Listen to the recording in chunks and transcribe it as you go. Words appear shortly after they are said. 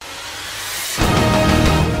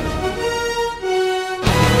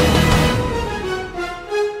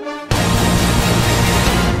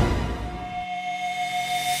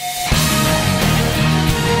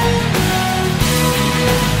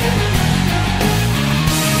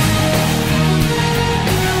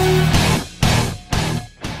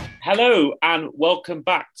Hello and welcome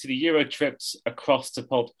back to the Euro Trips Across the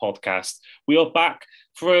Pod podcast. We are back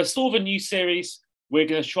for a sort of a new series. We're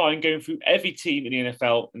going to try and go through every team in the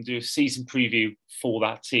NFL and do a season preview for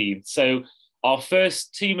that team. So our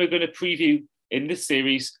first team we're going to preview in this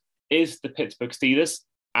series is the Pittsburgh Steelers.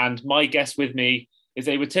 And my guest with me is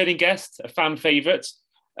a returning guest, a fan favourite,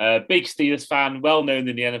 a big Steelers fan, well known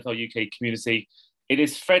in the NFL UK community. It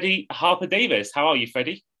is Freddy Harper-Davis. How are you,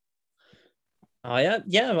 Freddy?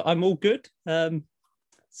 Yeah, I'm all good.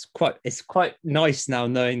 It's quite nice now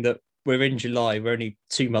knowing that we're in July. We're only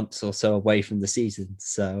 2 months or so away from the season.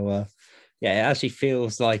 So it actually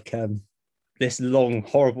feels like this long,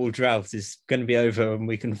 horrible drought is going to be over and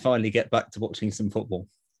we can finally get back to watching some football.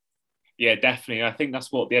 Yeah, definitely. I think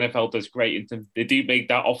that's what the NFL does great. In terms, they do make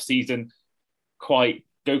that off season quite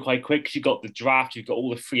quick. Because you've got the draft, you've got all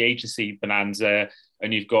the free agency bonanza,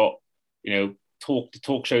 and you've got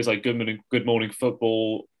talk shows like Good Morning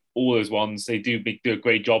Football, all those ones. They do a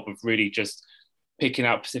great job of really just picking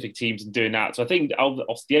out specific teams and doing that. So I think the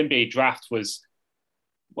NBA draft was,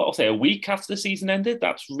 I'll say a week after the season ended.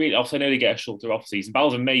 That's really, I know they get a shorter off season, but I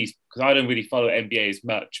was amazed because I don't really follow NBA as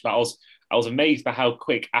much. But I was amazed by how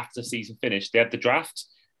quick after the season finished they had the draft.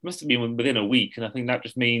 It must have been within a week, and I think that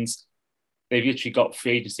just means they've literally got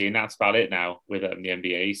free agency, and that's about it now with the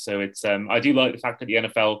NBA. So it's I do like the fact that the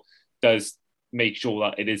NFL does make sure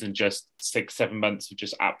that it isn't just 6-7 months of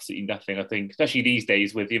just absolutely nothing. I think, especially these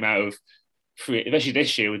days with the amount of especially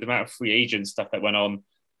this year with the amount of free agent stuff that went on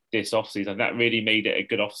this offseason, that really made it a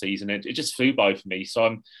good offseason. It just flew by for me. So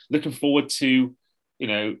I'm looking forward to,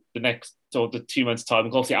 the next or the 2 months' time.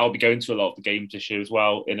 And obviously, I'll be going to a lot of the games this year as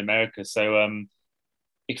well in America. So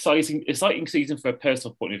exciting season for a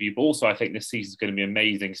personal point of view, but also I think this season is going to be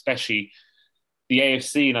amazing, especially the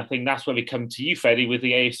AFC, and I think that's where we come to you, Freddie, with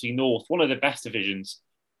the AFC North, one of the best divisions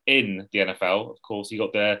in the NFL. Of course, you've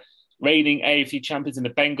got the reigning AFC champions in the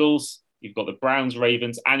Bengals, you've got the Browns,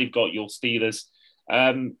 Ravens, and you've got your Steelers.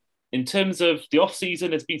 In terms of the offseason,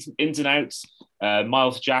 there's been some ins and outs.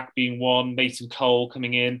 Miles Jack being one, Mason Cole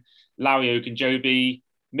coming in, Larry Ogunjobi,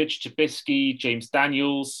 Mitch Trubisky, James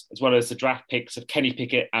Daniels, as well as the draft picks of Kenny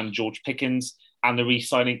Pickett and George Pickens, and the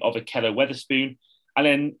re-signing of Akello Weatherspoon. And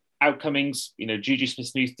then outcomings, Juju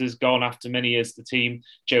Smith-Schuster's gone after many years to the team,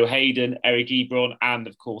 Joe Hayden, Eric Ebron, and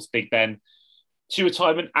of course Big Ben to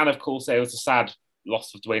retirement. And of course there was a sad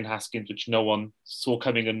loss of Dwayne Haskins, which no one saw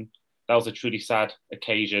coming, and that was a truly sad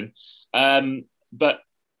occasion. But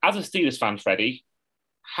as a Steelers fan, Freddie,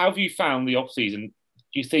 how have you found the offseason?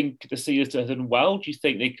 Do you think the Steelers have done well? Do you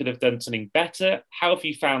think they could have done something better? How have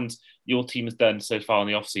you found your team has done so far in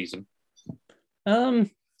the offseason?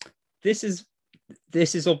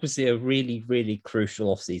 This is obviously a really, really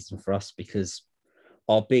crucial offseason for us because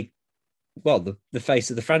our the face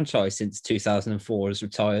of the franchise since 2004 has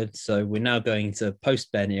retired. So we're now going to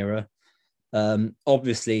post-Ben era.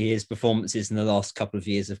 Obviously, his performances in the last couple of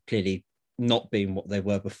years have clearly not been what they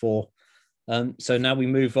were before. So now we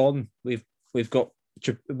move on. We've got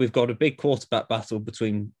a big quarterback battle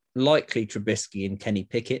between likely Trubisky and Kenny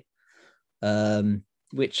Pickett.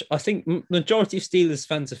 Which I think majority of Steelers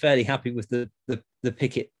fans are fairly happy with the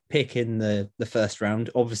Pickett pick in the first round.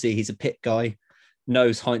 Obviously, he's a Pitt guy,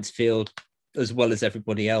 knows Heinz Field as well as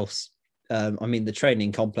everybody else. The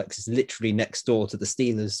training complex is literally next door to the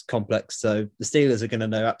Steelers complex, so the Steelers are going to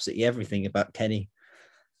know absolutely everything about Kenny.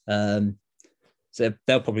 So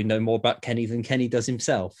they'll probably know more about Kenny than Kenny does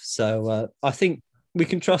himself. So I think we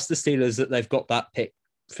can trust the Steelers that they've got that pick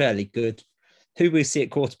fairly good. Who we see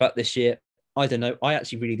at quarterback this year, I don't know. I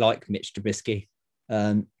actually really like Mitch Trubisky.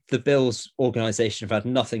 The Bills organization have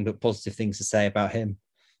had nothing but positive things to say about him.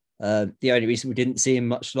 The only reason we didn't see him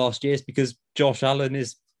much last year is because Josh Allen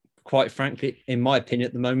is, quite frankly, in my opinion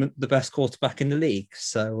at the moment, the best quarterback in the league.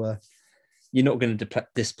 So you're not going to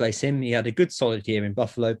displace him. He had a good solid year in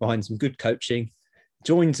Buffalo behind some good coaching,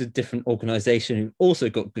 joins a different organization who also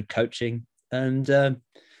got good coaching, and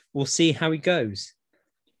we'll see how he goes.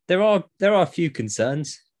 There are a few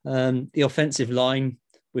concerns. The offensive line,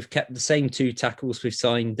 we've kept the same two tackles. We've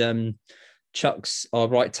signed Chuck's, our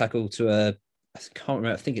right tackle, to I can't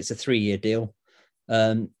remember, I think it's a 3-year deal.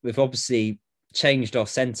 We've obviously changed our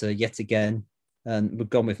center yet again. We've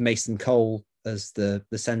gone with Mason Cole as the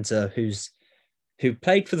center who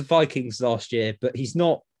played for the Vikings last year, but he's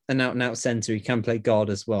not an out-and-out center. He can play guard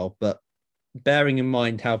as well. But bearing in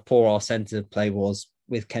mind how poor our center play was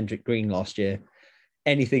with Kendrick Green last year,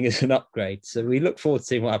 anything is an upgrade. So we look forward to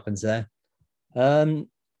seeing what happens there. And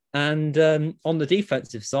on the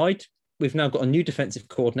defensive side, we've now got a new defensive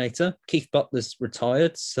coordinator. Keith Butler's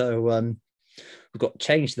retired, so we've got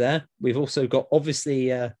change there. We've also got, obviously,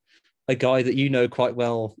 a guy that you know quite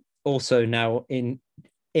well also now in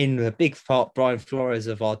a big part Brian Flores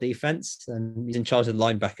of our defense, and he's in charge of the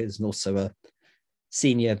linebackers and also a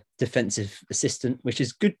senior defensive assistant, which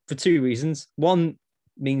is good for two reasons. One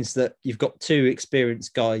means that you've got two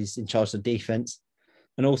experienced guys in charge of the defense,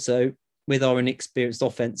 and also with our inexperienced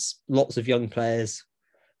offense, lots of young players.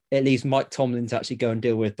 It leaves Mike Tomlin to actually go and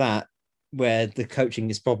deal with that, where the coaching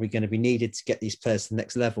is probably going to be needed to get these players to the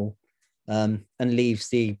next level, and leaves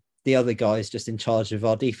the other guys just in charge of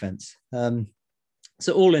our defense.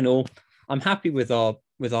 So all in all, I'm happy with our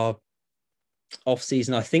off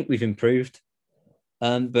season. I think we've improved,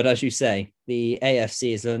 but as you say, the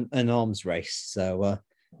AFC is an arms race. So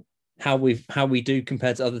how we do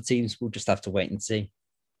compared to other teams, we'll just have to wait and see.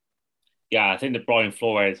 Yeah, I think that Brian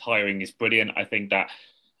Flores hiring is brilliant. I think that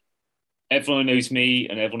everyone who knows me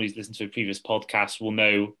and everyone who's listened to a previous podcast will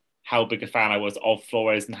know how big a fan I was of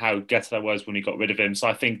Flores and how gutted I was when we got rid of him. So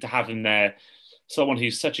I think to have him there, someone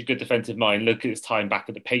who's such a good defensive mind, look at his time back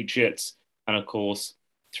at the Patriots, and of course,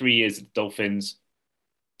 3 years at the Dolphins,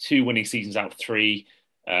 2 winning seasons out of 3,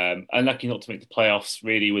 unlucky not to make the playoffs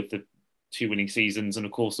really with the 2 winning seasons. And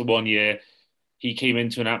of course, the 1 year he came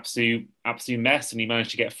into an absolute mess and he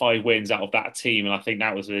managed to get 5 wins out of that team. And I think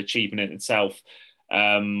that was an achievement in itself.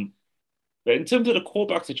 But in terms of the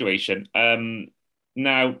quarterback situation,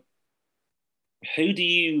 now, who do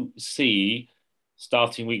you see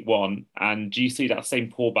starting week 1? And do you see that same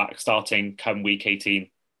quarterback starting come week 18?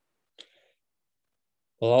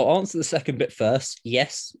 Well, I'll answer the second bit first.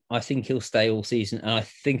 Yes, I think he'll stay all season, and I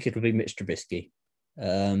think it'll be Mitch Trubisky,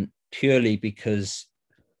 purely because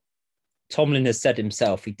Tomlin has said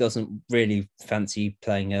himself he doesn't really fancy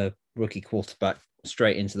playing a rookie quarterback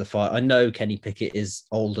straight into the fight. I know Kenny Pickett is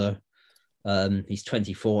older. He's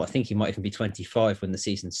 24. I think he might even be 25 when the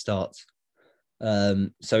season starts.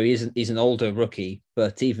 So he's an older rookie,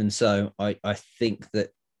 but even so, I think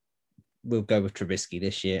that we'll go with Trubisky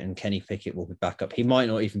this year and Kenny Pickett will be back up. He might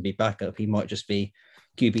not even be back up. He might just be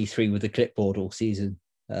QB3 with a clipboard all season,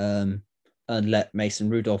 and let Mason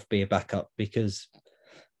Rudolph be a backup, because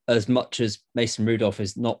as much as Mason Rudolph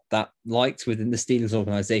is not that liked within the Steelers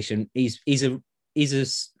organization, he's a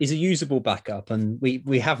usable backup, and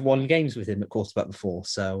we have won games with him at quarterback before.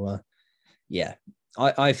 So yeah,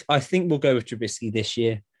 I think we'll go with Trubisky this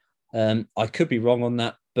year. I could be wrong on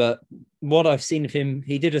that, but what I've seen of him,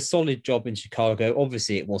 he did a solid job in Chicago.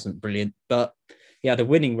 Obviously, it wasn't brilliant, but he had a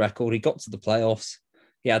winning record. He got to the playoffs.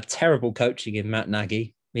 He had terrible coaching in Matt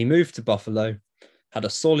Nagy. He moved to Buffalo, had a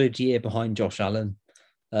solid year behind Josh Allen,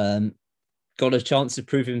 got a chance to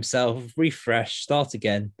prove himself, refresh, start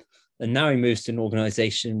again. And now he moves to an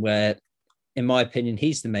organization where, in my opinion,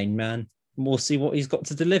 he's the main man. And we'll see what he's got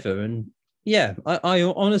to deliver. And yeah, I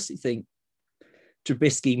honestly think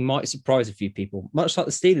Trubisky might surprise a few people, much like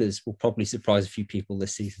the Steelers will probably surprise a few people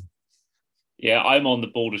this season. Yeah, I'm on the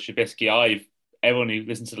board of Trubisky. Everyone who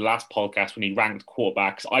listened to the last podcast when he ranked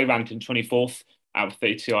quarterbacks, I ranked him 24th out of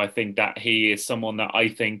 32. I think that he is someone that I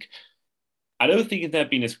don't think he's never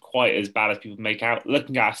been as quite as bad as people make out.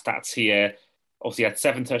 Looking at our stats here, obviously he had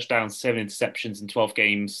 7 touchdowns, 7 interceptions in 12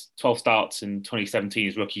 games, 12 starts in 2017,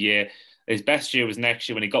 his rookie year. His best year was next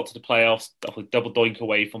year when he got to the playoffs, double doink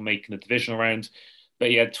away from making the divisional round. But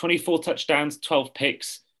he had 24 touchdowns, 12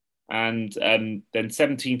 picks, and then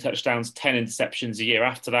 17 touchdowns, 10 interceptions a year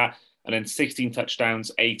after that, and then 16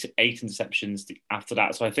 touchdowns, 8 interceptions after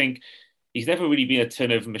that. So I think he's never really been a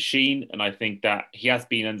turnover machine, and I think that he has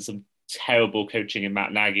been under some terrible coaching in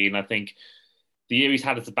Matt Nagy, and I think the year he's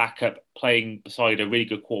had as a backup, playing beside a really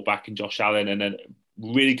good quarterback in Josh Allen and a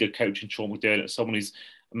really good coach in Sean McDermott, someone who's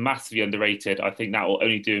massively underrated, I think that will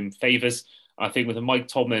only do him favours. I think with a Mike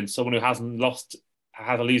Tomlin, someone who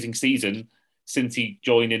had a losing season since he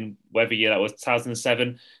joined in whatever year that was,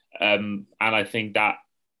 2007, and I think that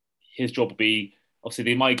his job will be, obviously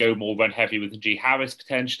they might go more run heavy with G Harris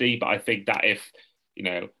potentially, but I think that if,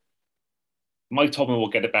 Mike Tomlin will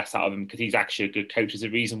get the best out of him because he's actually a good coach. There's a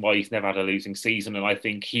reason why he's never had a losing season, and I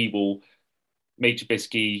think he will make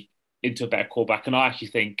Trubisky into a better quarterback. And I actually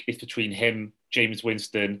think it's between him, James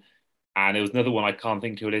Winston, and there was another one, I can't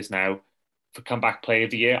think who it is now, for comeback player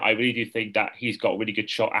of the year. I really do think that he's got a really good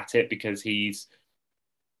shot at it because he's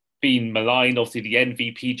been maligned. Obviously, the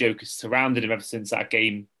MVP joke has surrounded him ever since that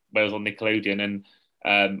game where it was on Nickelodeon.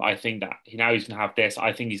 And I think that now he's going to have this.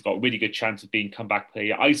 I think he's got a really good chance of being comeback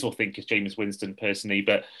player. I still think it's James Winston personally,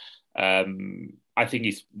 but I think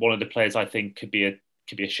he's one of the players I think could be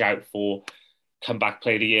a shout for comeback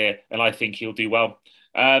player of the year, and I think he'll do well.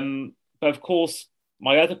 But of course,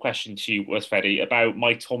 my other question to you was, Freddie, about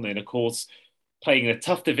Mike Tomlin, of course, playing in a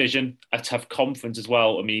tough division, a tough conference as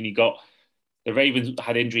well. I mean, you got The Ravens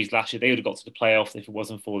had injuries last year. They would have got to the playoffs if it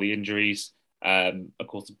wasn't for the injuries. Of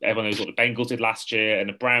course, everyone knows what the Bengals did last year, and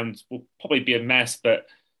the Browns will probably be a mess. But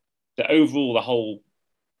the whole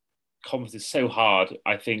conference is so hard.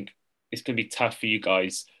 I think it's going to be tough for you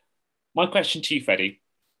guys. My question to you, Freddie: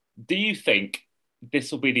 do you think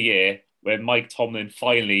this will be the year where Mike Tomlin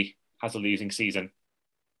finally has a losing season?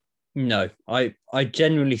 No, I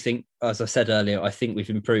genuinely think, as I said earlier, I think we've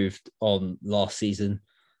improved on last season.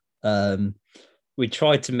 Um, we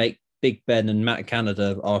tried to make Big Ben and Matt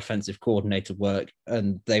Canada, our offensive coordinator, work,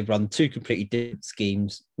 and they run two completely different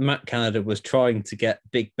schemes. Matt Canada was trying to get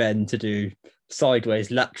Big Ben to do sideways,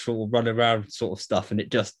 lateral, run around sort of stuff, and it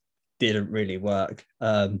just didn't really work.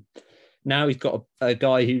 Now he's got a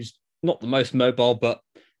guy who's not the most mobile, but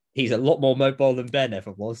he's a lot more mobile than Ben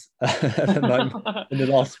ever was at the moment in the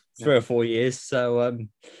last 3 or 4 years. So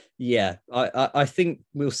yeah, I think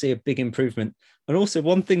we'll see a big improvement. And also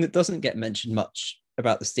one thing that doesn't get mentioned much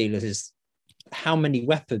about the Steelers is how many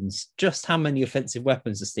weapons, just how many offensive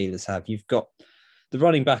weapons the Steelers have. You've got the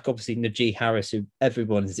running back, obviously Najee Harris, who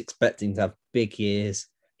everyone is expecting to have big years.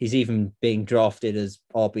 He's even being drafted as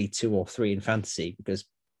RB2 or 3 in fantasy because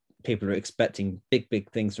people are expecting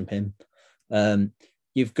big things from him.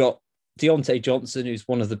 You've got Deontay Johnson, who's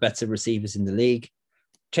one of the better receivers in the league.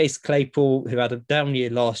 Chase Claypool, who had a down year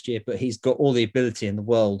last year, but he's got all the ability in the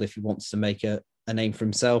world if he wants to make a name for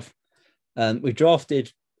himself. We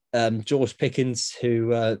drafted George Pickens,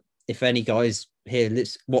 who, if any guys here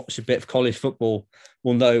let's watch a bit of college football,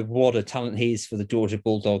 will know what a talent he is for the Georgia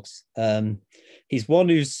Bulldogs. He's one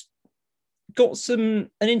who's got an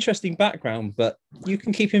interesting background, but you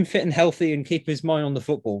can keep him fit and healthy and keep his mind on the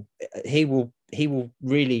football. He will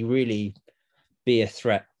really be a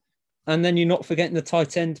threat. And then you're not forgetting the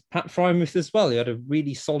tight end, Pat Frymouth, as well. He had a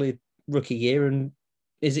really solid rookie year and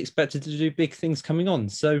is expected to do big things coming on.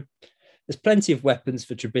 So there's plenty of weapons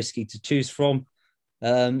for Trubisky to choose from.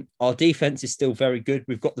 Our defense is still very good.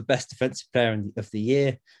 We've got the best defensive player of the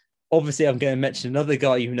year. Obviously, I'm going to mention another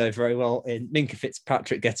guy you know very well in Minkah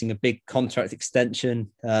Fitzpatrick getting a big contract extension.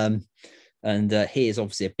 And he is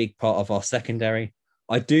obviously a big part of our secondary.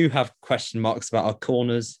 I do have question marks about our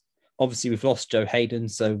corners. Obviously, we've lost Joe Hayden,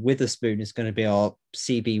 so Witherspoon is going to be our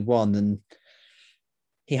CB1. And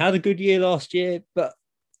he had a good year last year, but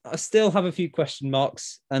I still have a few question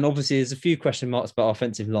marks. And obviously, there's a few question marks about our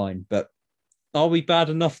offensive line. But are we bad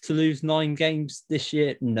enough to lose 9 games this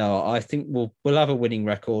year? No, I think we'll have a winning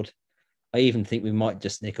record. I even think we might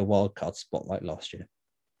just nick a wild card spot like last year.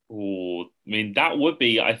 Oh, I mean,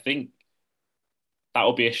 I think that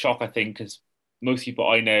would be a shock, I think, because most people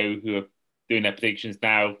I know who are doing their predictions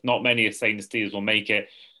now, not many are saying the Steelers will make it.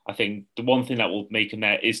 I think the one thing that will make them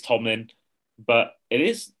there is Tomlin, but it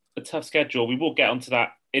is a tough schedule. We will get onto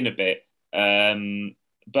that in a bit.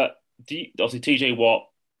 But obviously, TJ Watt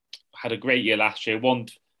had a great year last year, won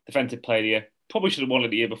Defensive Player of the Year, probably should have won it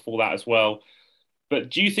the year before that as well. But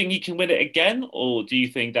do you think he can win it again, or do you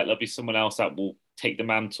think that there'll be someone else that will take the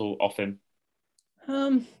mantle off him?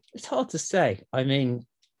 It's hard to say. I mean,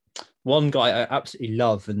 one guy I absolutely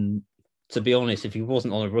love, and to be honest, if he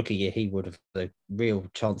wasn't on a rookie year, he would have the real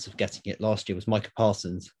chance of getting it last year was Micah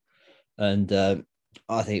Parsons. And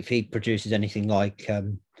I think if he produces anything like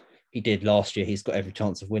he did last year, he's got every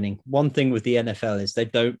chance of winning. One thing with the NFL is they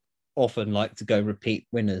don't often like to go repeat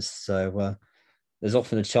winners. So there's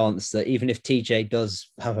often a chance that even if TJ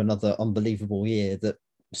does have another unbelievable year, that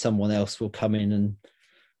someone else will come in and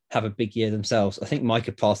have a big year themselves. I think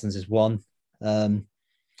Micah Parsons is one.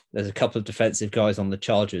 There's a couple of defensive guys on the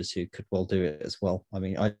Chargers who could well do it as well. I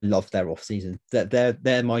mean, I love their off season.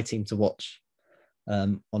 They're my team to watch.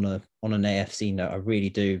 On an AFC note, I really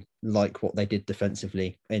do like what they did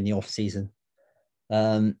defensively in the off season.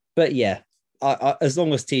 But yeah, I, as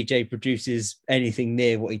long as TJ produces anything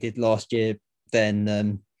near what he did last year,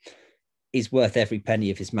 then he's worth every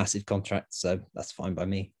penny of his massive contract. So that's fine by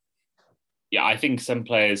me. Yeah, I think some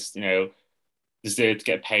players, deserve to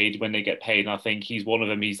get paid when they get paid. And I think he's one of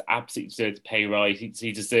them. He's absolutely deserved to pay rise.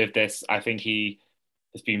 He deserved this. I think he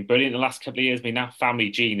has been brilliant the last couple of years. I mean, that family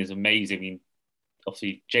gene is amazing. I mean,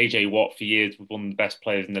 obviously, JJ Watt for years was one of the best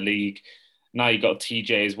players in the league. Now you've got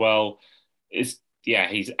TJ as well. He's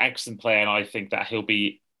an excellent player. And I think that he'll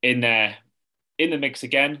be in there in the mix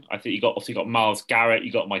again. I think you got Myles Garrett,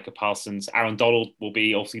 you got Micah Parsons, Aaron Donald will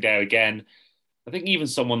be obviously there again. I think even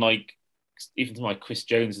someone like Chris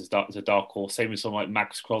Jones is a dark horse, same with someone like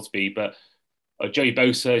Max Crosby, but Joey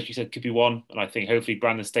Bosa, as you said, could be one. And I think hopefully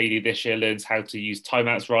Brandon Staley this year learns how to use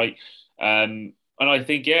timeouts right. And I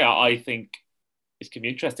think it's going to be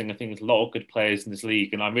interesting. I think there's a lot of good players in this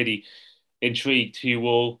league, and I'm really intrigued who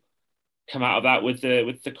will come out of that with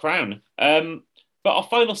the crown. But our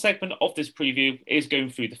final segment of this preview is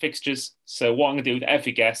going through the fixtures. So what I'm going to do with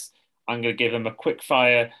every guest, I'm going to give them a quick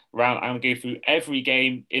fire round. I'm going to go through every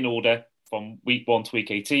game in order from week 1 to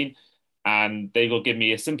week 18, and they will give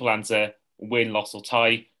me a simple answer: win, loss, or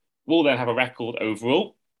tie. We'll then have a record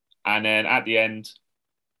overall, and then at the end,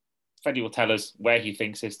 Freddie will tell us where he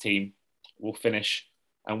thinks his team will finish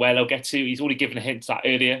and where they'll get to. He's already given a hint to that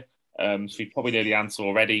earlier, so we probably know the answer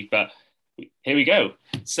already, but here we go.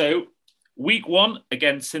 So, week 1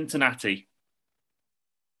 against Cincinnati.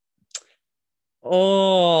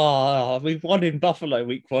 Oh, we won in Buffalo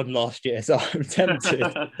week 1 last year, so I'm tempted.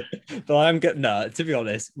 But I'm getting, no, to be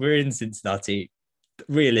honest, we're in Cincinnati.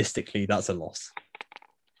 Realistically, that's a loss.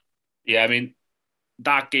 Yeah, I mean,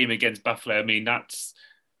 that game against Buffalo, I mean, that's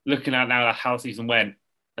looking at now how the season went.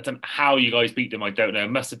 I don't know how you guys beat them. I don't know. It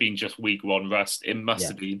must have been just week 1 rust. It must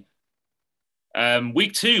have been.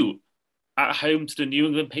 Week 2 at home to the New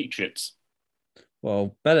England Patriots.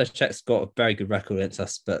 Well, Belichick's got a very good record against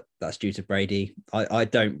us, but that's due to Brady. I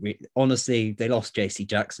don't honestly, they lost JC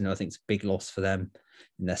Jackson. I think it's a big loss for them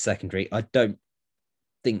in their secondary. I don't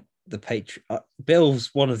think the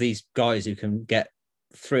Bill's one of these guys who can get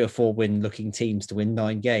 3 or 4 win-looking teams to win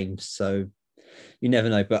 9 games. So you never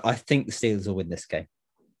know. But I think the Steelers will win this game.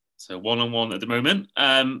 So 1-1 at the moment.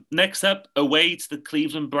 Next up, away to the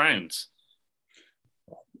Cleveland Browns.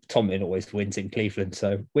 Tomlin always wins in Cleveland,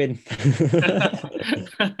 so win.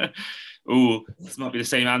 Ooh, this might be the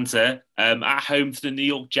same answer. At home to the New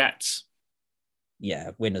York Jets.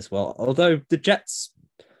 Yeah, win as well. Although the Jets,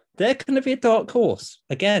 they're going to be a dark horse.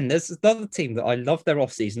 Again, there's another team that I love their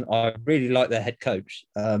offseason. I really like their head coach.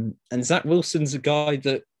 And Zach Wilson's a guy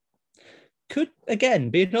that could, again,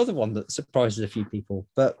 be another one that surprises a few people.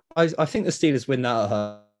 But I think the Steelers win that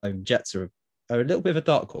at home. Jets are a little bit of a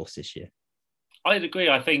dark horse this year. I'd agree.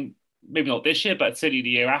 I think maybe not this year, but certainly the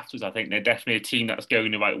year afterwards, I think they're definitely a team that's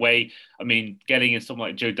going the right way. I mean, getting in someone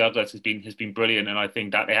like Joe Douglas has been brilliant, and I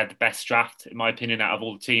think that they had the best draft, in my opinion, out of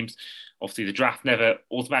all the teams. Obviously, the draft never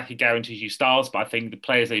automatically guarantees you stars, but I think the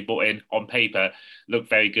players they brought in on paper look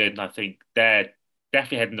very good, and I think they're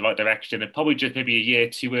definitely heading in the right direction. And probably just maybe a year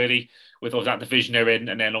too early with all that division they're in,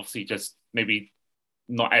 and then obviously just maybe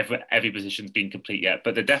not every position's been complete yet,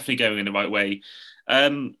 but they're definitely going in the right way.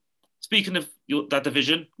 Speaking of that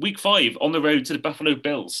division, week 5 on the road to the Buffalo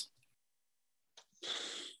Bills.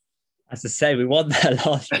 As I say, we won that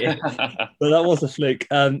last year, but that was a fluke.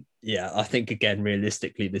 Yeah, I think again,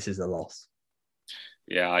 realistically, this is a loss.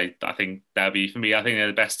 Yeah, I think that'd be for me. I think they're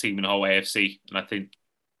the best team in the whole AFC, and I think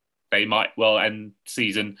they might well end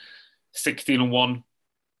season 16-1,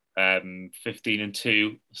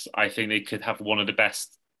 15-2. I think they could have one of the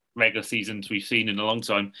best regular seasons we've seen in a long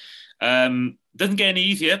time. Doesn't get any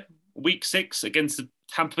easier. Week 6 against the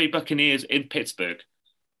Tampa Bay Buccaneers in Pittsburgh.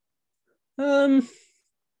 I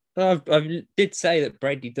did say that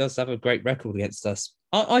Brady does have a great record against us.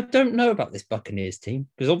 I don't know about this Buccaneers team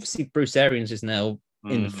because obviously Bruce Arians is now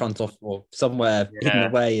in the front office or somewhere hidden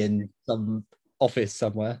away in some office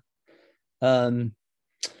somewhere. And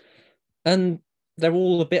they're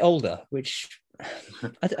all a bit older, which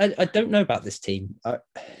I don't know about this team. I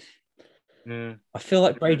feel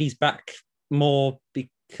like Brady's back more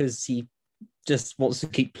because he just wants to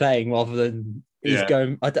keep playing rather than he's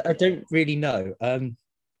going. I don't really know.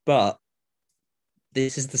 But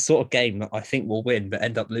this is the sort of game that I think will win but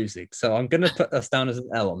end up losing. So I'm going to put us down as an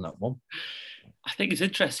L on that one. I think it's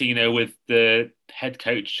interesting, with the head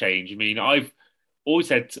coach change. I mean, I've always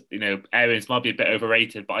said, Arians might be a bit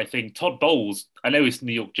overrated, but I think Todd Bowles, I know it's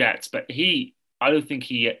New York Jets, but I don't think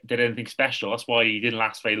he did anything special. That's why he didn't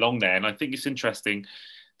last very long there. And I think it's interesting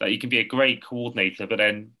that you can be a great coordinator, but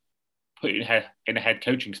then put you in a head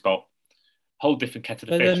coaching spot. Whole different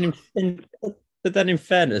kettle of fish. But then in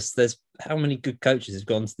fairness, there's how many good coaches have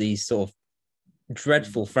gone to these sort of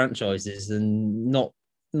dreadful franchises and not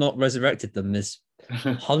resurrected them. There's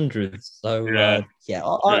hundreds. So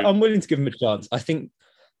I'm willing to give them a chance. I think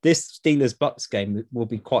this Steelers Bucks game will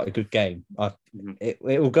be quite a good game. It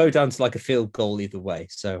will go down to like a field goal either way.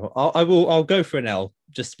 So I'll go for an L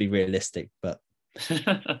just to be realistic, but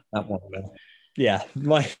that one. Yeah,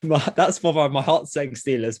 that's why my heart's saying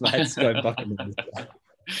Steelers, my head's going Buccaneers.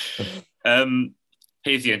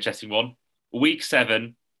 Here's the interesting one. Week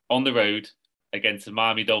 7 on the road against the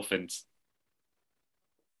Miami Dolphins.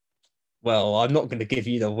 Well, I'm not going to give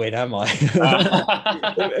you the win, am I?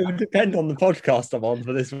 It would depend on the podcast I'm on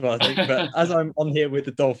for this one, I think. But as I'm on here with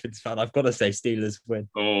the Dolphins fan, I've got to say Steelers win.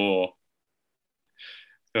 Oh,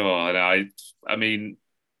 no, I mean,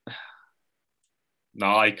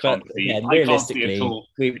 no, I can't see. Again, realistically, I can't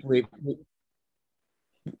see at all.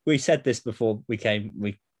 we said this before we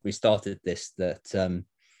started this, that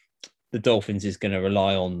the Dolphins is going to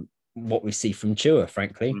rely on what we see from Tua,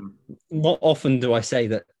 frankly. Not often do I say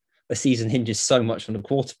that a season hinges so much on the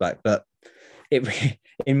quarterback, but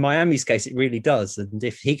in Miami's case, it really does. And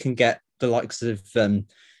if he can get the likes of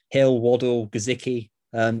Hill, Waddle, Gesicki,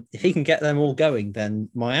 if he can get them all going, then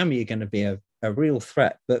Miami are going to be a real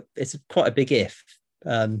threat. But it's quite a big if.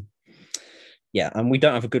 And we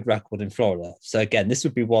don't have a good record in Florida. So again, this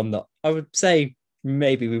would be one that I would say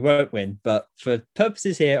maybe we won't win, but for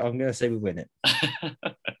purposes here, I'm going to say we win it.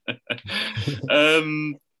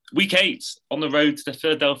 Week 8 on the road to the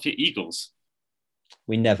Philadelphia Eagles.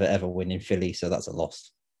 We never ever win in Philly, so that's a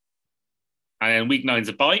loss. And then week 9's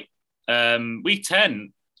a bye. Week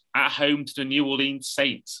 10 at home to the New Orleans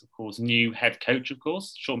Saints. Of course, new head coach, of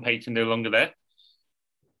course. Sean Payton no longer there.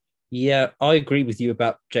 Yeah, I agree with you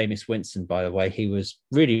about Jameis Winston, by the way. He was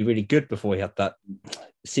really, really good before he had that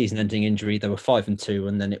season-ending injury. They were 5-2,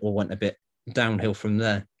 and then it all went a bit downhill from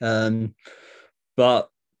there. But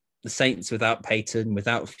the Saints without Payton,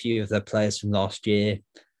 without a few of their players from last year,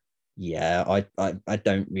 I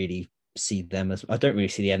don't really see them as, I don't really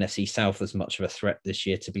see the NFC South as much of a threat this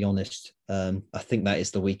year, to be honest. I think that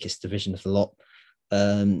is the weakest division of the lot.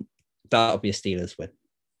 That'll be a Steelers win.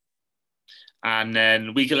 And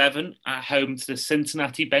then week 11 at home to the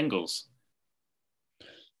Cincinnati Bengals.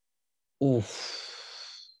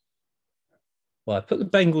 Oof. Well, I put the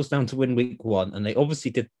Bengals down to win week 1, and they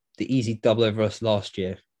obviously did the easy double over us last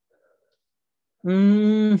year. I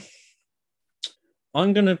think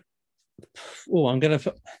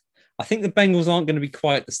the Bengals aren't going to be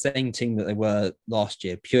quite the same team that they were last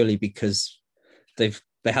year, purely because they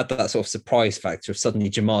had that sort of surprise factor of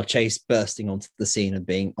suddenly Jamar Chase bursting onto the scene and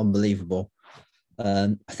being unbelievable.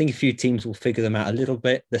 I think a few teams will figure them out a little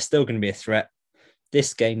bit. They're still going to be a threat.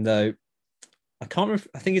 This game, though, I can't remember.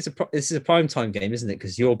 I think this is a primetime game, isn't it?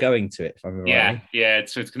 Because you're going to it, if I'm right. Yeah.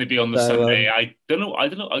 So it's going to be on the Sunday. I don't know. I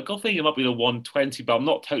got a feeling it might be the 1:20, but I'm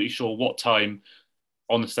not totally sure what time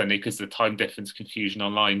on the Sunday because of the time difference confusion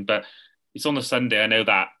online. But it's on the Sunday. I know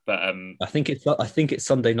that. But I think it's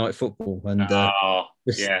Sunday night football, and the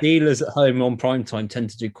Steelers at home on primetime tend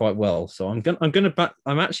to do quite well. So I'm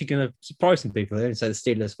actually gonna surprise some people here and say the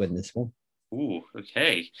Steelers win this one. Ooh,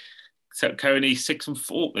 okay. So currently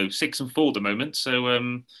 6-4 at the moment. So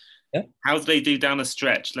how do they do down the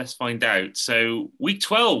stretch? Let's find out. So week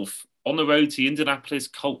 12 on the road to the Indianapolis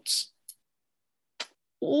Colts.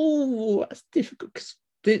 Oh, that's difficult because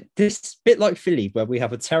this bit like Philly, where we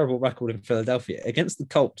have a terrible record in Philadelphia against the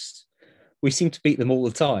Colts. We seem to beat them all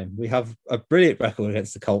the time. We have a brilliant record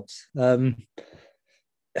against the Colts.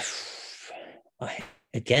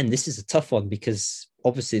 Again, this is a tough one because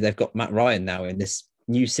obviously they've got Matt Ryan now in this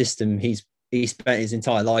new system. He spent his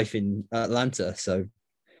entire life in Atlanta, so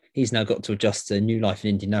he's now got to adjust to a new life in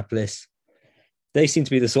Indianapolis. They seem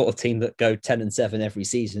to be the sort of team that go 10-7 every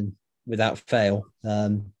season without fail.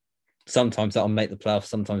 Sometimes that'll make the playoffs,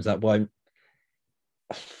 sometimes that won't.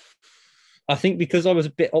 I think because I was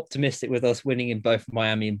a bit optimistic with us winning in both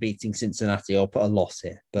Miami and beating Cincinnati, I'll put a loss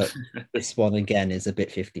here. But this one, again, is a bit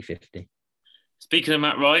 50-50. Speaking of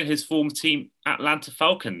Matt Ryan, his former team, Atlanta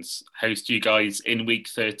Falcons, host you guys in week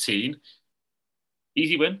 13.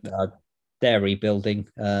 Easy win. They're rebuilding.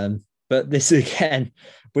 But this, again,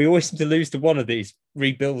 we always seem to lose to one of these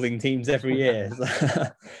rebuilding teams every year.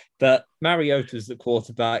 But Mariota's the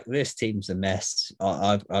quarterback. This team's a mess.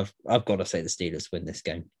 I've got to say the Steelers win this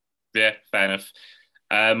game. Yeah, fair enough.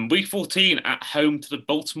 Week 14 at home to the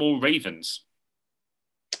Baltimore Ravens.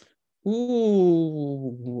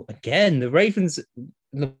 Ooh, again, the Ravens,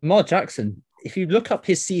 Lamar Jackson, if you look up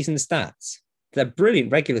his season stats, they're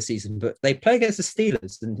brilliant regular season, but they play against the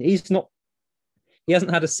Steelers and he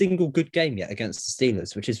hasn't had a single good game yet against the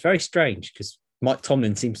Steelers, which is very strange because Mike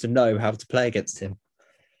Tomlin seems to know how to play against him.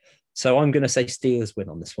 So I'm going to say Steelers win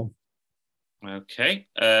on this one. Okay.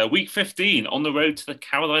 Week 15 on the road to the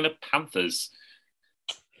Carolina Panthers.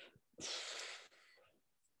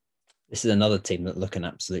 This is another team that look an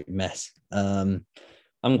absolute mess. I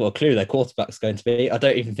haven't got a clue who their quarterback's going to be. I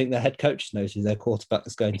don't even think their head coach knows who their quarterback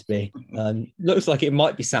is going to be. Looks like it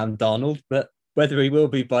might be Sam Darnold, but whether he will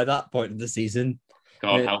be by that point of the season,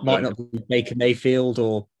 it might not be Baker Mayfield,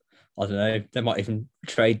 or I don't know. They might even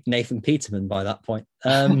trade Nathan Peterman by that point.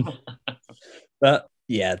 But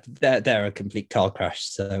yeah, they're a complete car crash.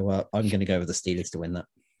 So I'm going to go with the Steelers to win that.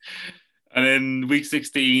 And then week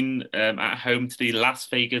 16 at home to the Las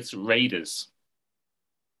Vegas Raiders.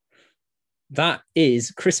 That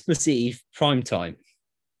is Christmas Eve prime time.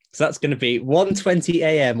 So that's going to be 1:20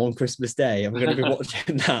 a.m. on Christmas Day. I'm going to be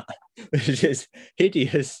watching that, which is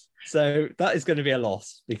hideous. So that is going to be a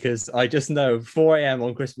loss because I just know 4 a.m.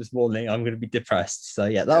 on Christmas morning, I'm going to be depressed. So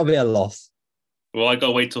yeah, that'll be a loss. Well, I got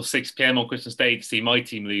to wait till 6 p.m. on Christmas Day to see my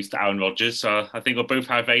team lose to Aaron Rodgers. So I think we'll both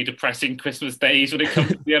have very depressing Christmas days when it comes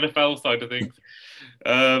to the NFL side of things.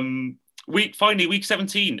 Week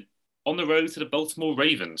 17, on the road to the Baltimore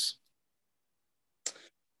Ravens.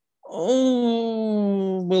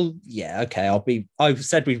 Oh, well, yeah, okay. I've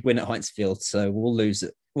said we'd win at Heinz Field, so we'll lose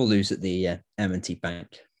it. We'll lose at the M&T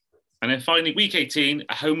Bank. And then finally, week 18,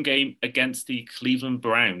 a home game against the Cleveland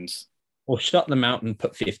Browns. Or shut them out and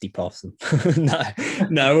put 50 past them.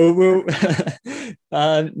 no.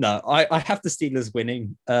 No. I have the Steelers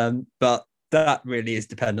winning, but that really is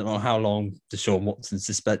dependent on how long Deshaun Watson's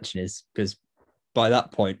suspension is, because by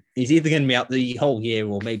that point, he's either going to be out the whole year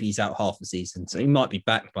or maybe he's out half the season. So he might be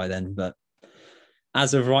back by then. But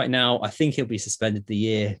as of right now, I think he'll be suspended the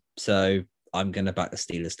year. So I'm going to back the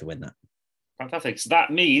Steelers to win that. Fantastic. So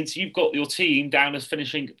that means you've got your team down as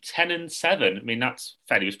finishing 10-7. I mean, that's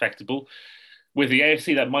fairly respectable. With the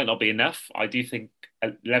AFC, that might not be enough. I do think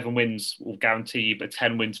 11 wins will guarantee you, but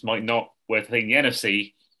 10 wins might not. Whereas I think the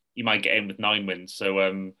NFC, you might get in with 9 wins. So,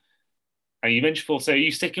 and you mentioned before, so are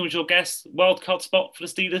you sticking with your guess wildcard spot for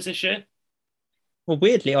the Steelers this year? Well,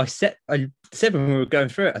 weirdly, I said when we were going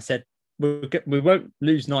through it, I said we won't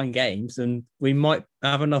lose 9 games and we might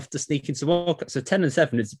have enough to sneak into wildcard. So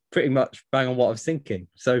 10-7 is pretty much bang on what I was thinking.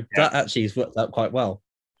 So that actually has worked out quite well.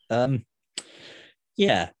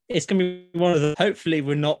 Yeah, it's going to be one of the. Hopefully,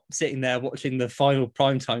 we're not sitting there watching the final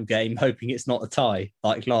primetime game, hoping it's not a tie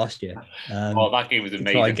like last year. That game was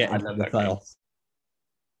amazing. Try and get into the playoffs.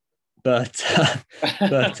 But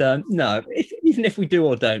no, even if we do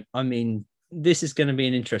or don't, I mean, this is going to be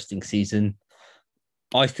an interesting season.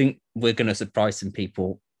 I think we're going to surprise some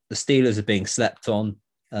people. The Steelers are being slept on.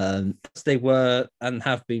 They were and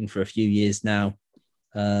have been for a few years now.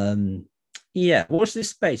 Watch this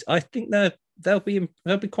space. I think they'll be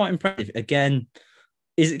quite impressive. Again,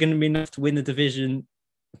 is it going to be enough to win the division?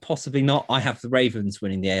 Possibly not. I have the Ravens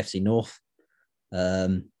winning the AFC North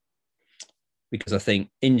because I think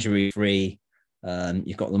injury-free,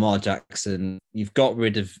 you've got Lamar Jackson, you've got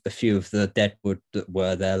rid of a few of the deadwood that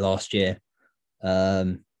were there last year.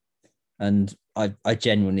 And I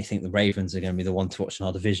genuinely think the Ravens are going to be the one to watch in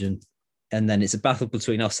our division. And then it's a battle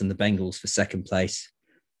between us and the Bengals for second place.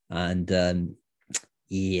 And I'm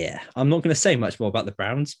not going to say much more about the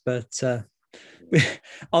Browns, but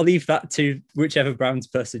I'll leave that to whichever Browns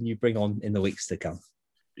person you bring on in the weeks to come.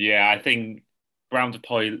 Yeah, I think Browns are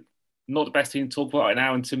probably not the best team to talk about right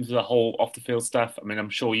now in terms of the whole off-the-field stuff. I mean, I'm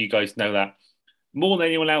sure you guys know that more than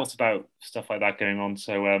anyone else about stuff like that going on.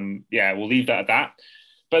 So, we'll leave that at that.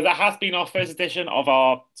 But that has been our first edition of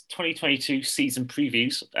our 2022 season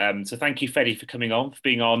previews. So thank you, Freddy, for coming on, for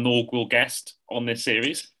being our inaugural guest on this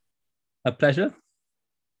series. A pleasure.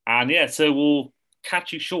 And so we'll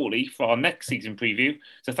catch you shortly for our next season preview.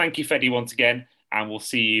 So thank you, Freddy, once again, and we'll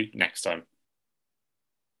see you next time.